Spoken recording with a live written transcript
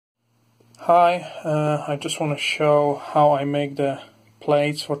Hi, I just want to show how I make the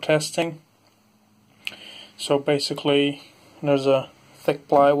plates for testing. So basically there's a thick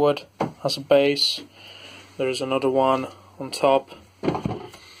plywood as a base, there's another one on top.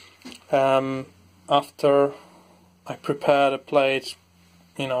 After I prepare the plate,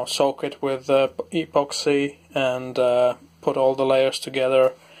 soak it with epoxy and put all the layers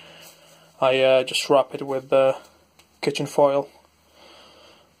together, I just wrap it with the kitchen foil.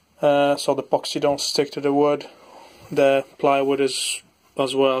 So the epoxy don't stick to the wood. The plywood is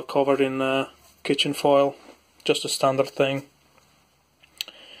as well covered in kitchen foil, just a standard thing.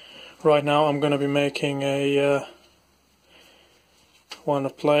 Right now I'm going to be making a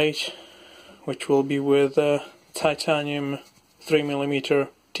plate, which will be with titanium 3mm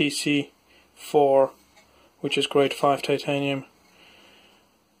TC4, which is grade 5 titanium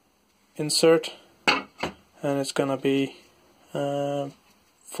insert, and it's going to be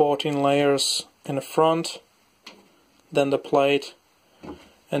 14 layers in the front, then the plate,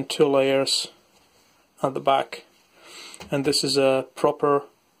 and 2 layers at the back. And this is a proper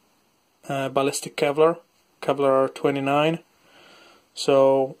ballistic Kevlar 29,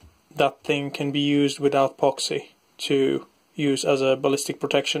 so that thing can be used without epoxy to use as a ballistic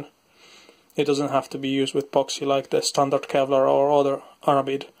protection. It doesn't have to be used with epoxy like the standard Kevlar or other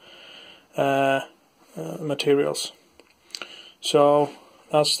Aramid materials. So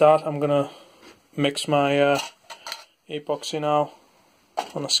that's that. I'm gonna mix my epoxy now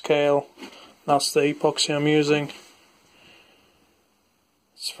on a scale. That's the epoxy I'm using.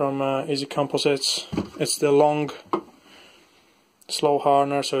 It's from Easy Composites. It's the long, slow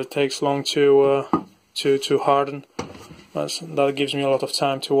hardener, so it takes long to harden. That gives me a lot of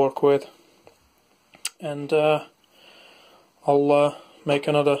time to work with. And I'll make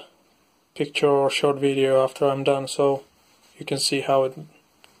another picture or short video after I'm done, so you can see how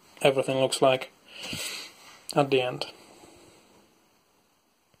everything looks like at the end.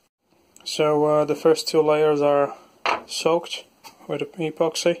 So the first 2 layers are soaked with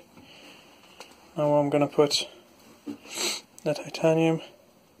epoxy. Now I'm gonna put the titanium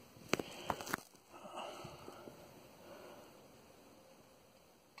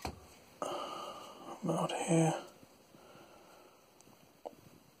about here.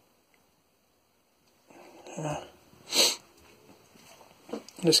 Yeah.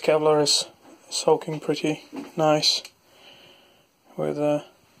 This Kevlar is soaking pretty nice with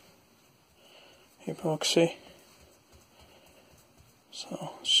epoxy,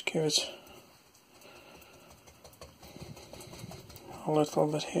 so just give it a little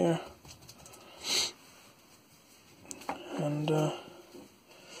bit here, and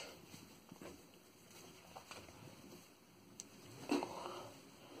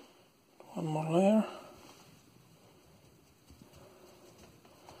one more layer.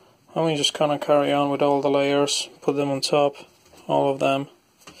 And we just kind of carry on with all the layers, put them on top, all of them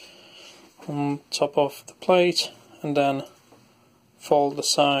on top of the plate, and then fold the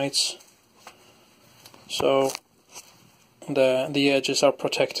sides so the edges are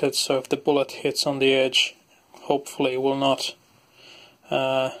protected, so if the bullet hits on the edge, hopefully it will not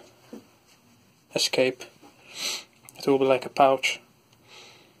escape. It will be like a pouch.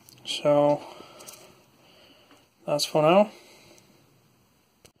 So that's for now.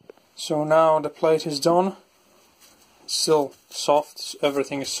 So now the plate is done. It's still soft,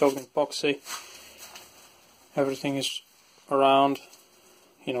 everything is soaked in epoxy. Everything is around,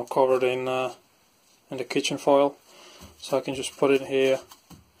 covered in the kitchen foil. So I can just put it here.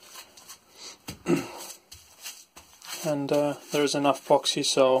 And there's enough epoxy,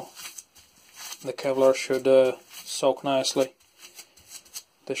 so the Kevlar should soak nicely.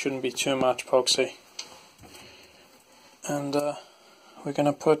 There shouldn't be too much epoxy. And we're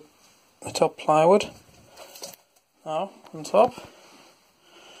gonna put the top plywood now on top,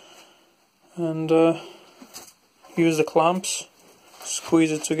 and use the clamps,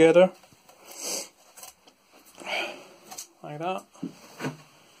 squeeze it together like that.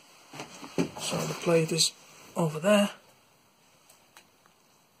 So the plate is over there.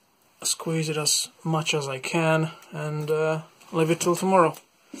 Squeeze it as much as I can and leave it till tomorrow,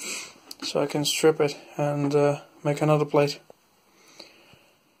 so I can strip it and make another plate.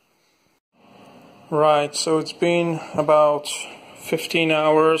 Right, so it's been about 15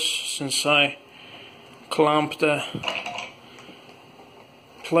 hours since I clamped the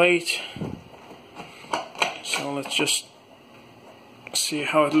plate, so let's just see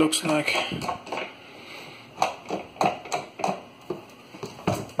how it looks like.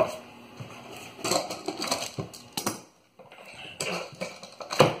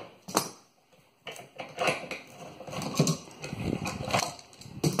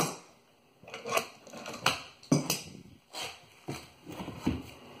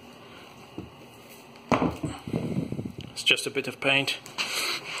 just a bit of paint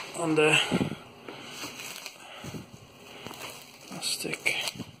on the plastic.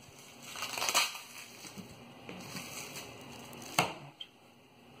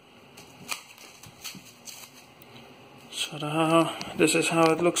 So this is how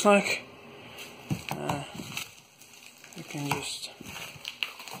it looks like. You can just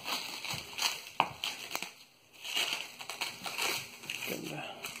get the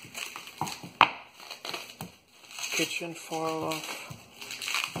kitchen foil off.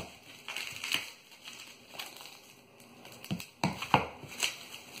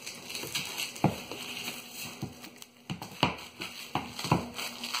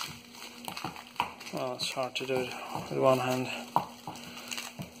 Well, it's hard to do it with one hand,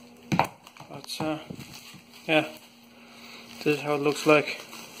 but yeah, this is how it looks like.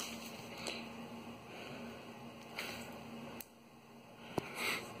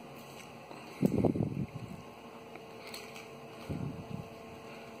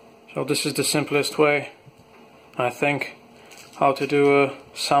 So this is the simplest way, I think, how to do a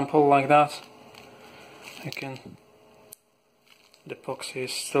sample like that. The epoxy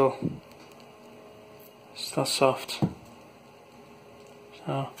is still soft,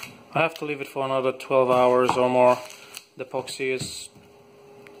 so I have to leave it for another 12 hours or more. The epoxy is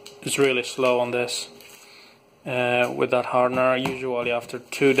really slow on this. With that hardener, usually after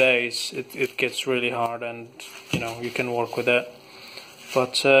 2 days it gets really hard, and you can work with it.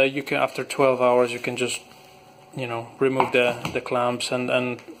 But you can, after 12 hours, you can just remove the clamps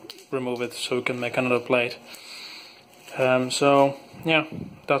and remove it, so you can make another plate. So yeah,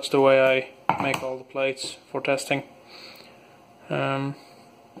 that's the way I make all the plates for testing. Yeah.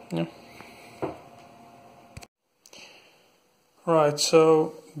 Right,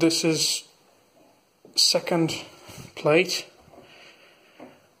 so this is second plate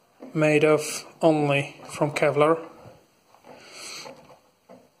made of only from Kevlar.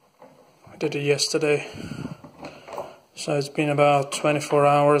 I did it yesterday, so it's been about 24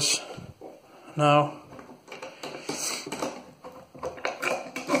 hours now.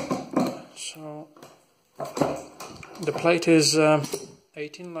 So the plate is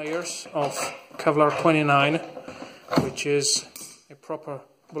 18 layers of Kevlar 29, which is a proper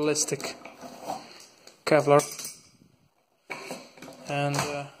ballistic Kevlar. And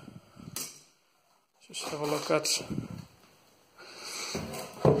just have a look at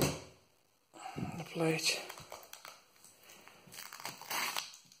the plate.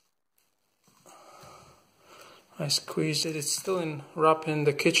 I squeezed it. It's still wrapped in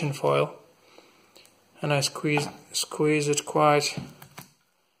the kitchen foil, and I squeeze it quite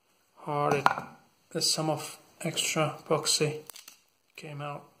hard. There's some of extra epoxy came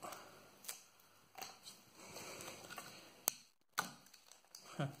out.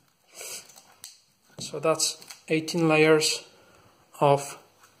 So that's 18 layers of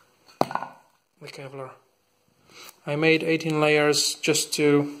the Kevlar. I made 18 layers just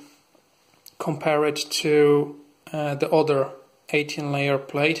to compare it to the other 18 layer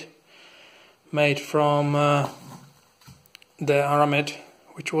plate made from the Aramid,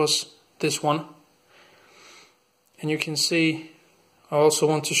 which was this one. And you can see, I also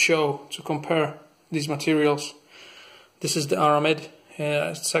want to compare these materials. This is the Aramid.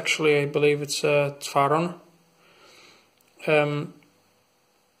 It's actually, I believe it's Tfaron.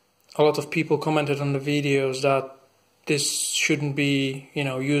 A lot of people commented on the videos that this shouldn't be,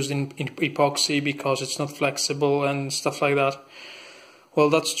 used in epoxy because it's not flexible and stuff like that. Well,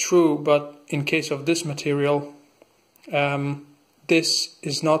 that's true, but in case of this material, this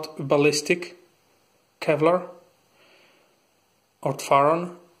is not ballistic Kevlar or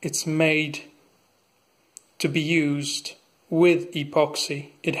Tfaron. It's made to be used with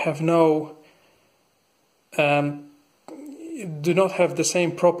epoxy. It do not have the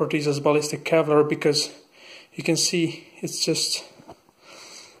same properties as ballistic Kevlar, because you can see it's just,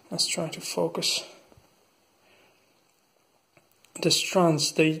 let's try to focus. The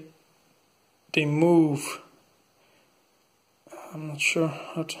strands, they move. I'm not sure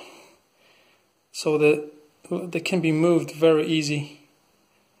how to. So they can be moved very easy.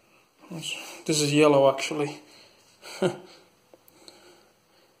 This is yellow actually.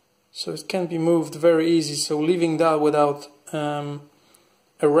 So it can be moved very easy. So leaving that without a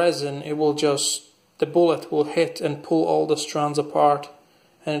resin, the bullet will hit and pull all the strands apart,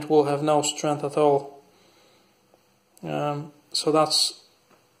 and it will have no strength at all. So that's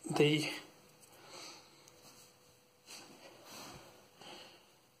the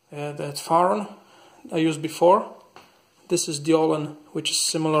Tfaron I used before. This is Diolen, which is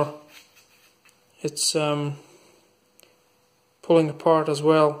similar. It's pulling apart as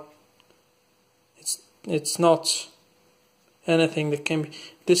well. It's not anything that can be.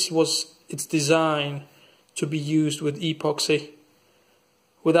 It's designed to be used with epoxy.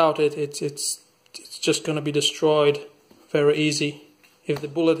 Without it, it's just going to be destroyed very easy. If the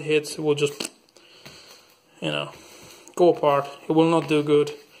bullet hits, it will just, go apart. It will not do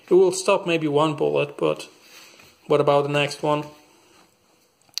good. It will stop maybe one bullet, but what about the next one?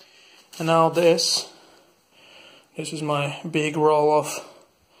 And now this is my big roll of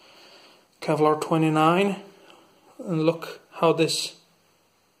Kevlar 29, and look how this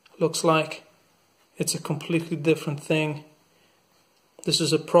looks like. It's a completely different thing. This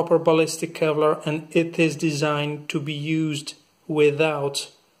is a proper ballistic Kevlar, and it is designed to be used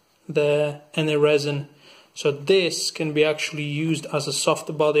without any resin. So this can be actually used as a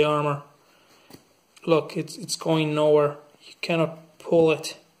soft body armor. Look, it's going nowhere. You cannot pull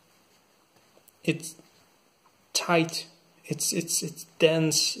it. It's tight. It's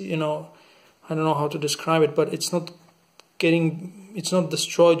dense. I don't know how to describe it, but it's not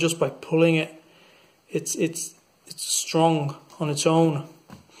destroyed just by pulling it. It's strong on its own.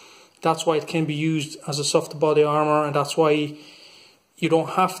 That's why it can be used as a soft body armor, and that's why you don't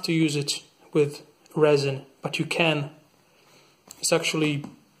have to use it with resin, but you can. It's actually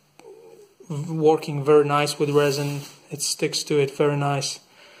working very nice with resin. It sticks to it very nice.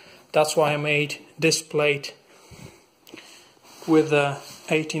 That's why I made this plate with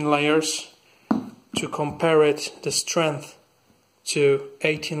 18 layers to compare the strength to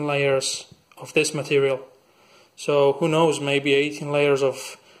 18 layers of this material. So who knows, maybe 18 layers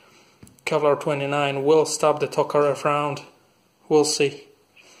of Kevlar 29 will stop the Tokarev round. We'll see.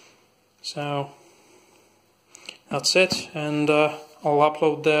 So that's it, and I'll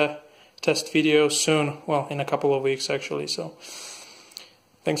upload the test video soon. Well, in a couple of weeks actually. So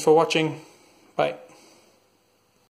thanks for watching. Bye.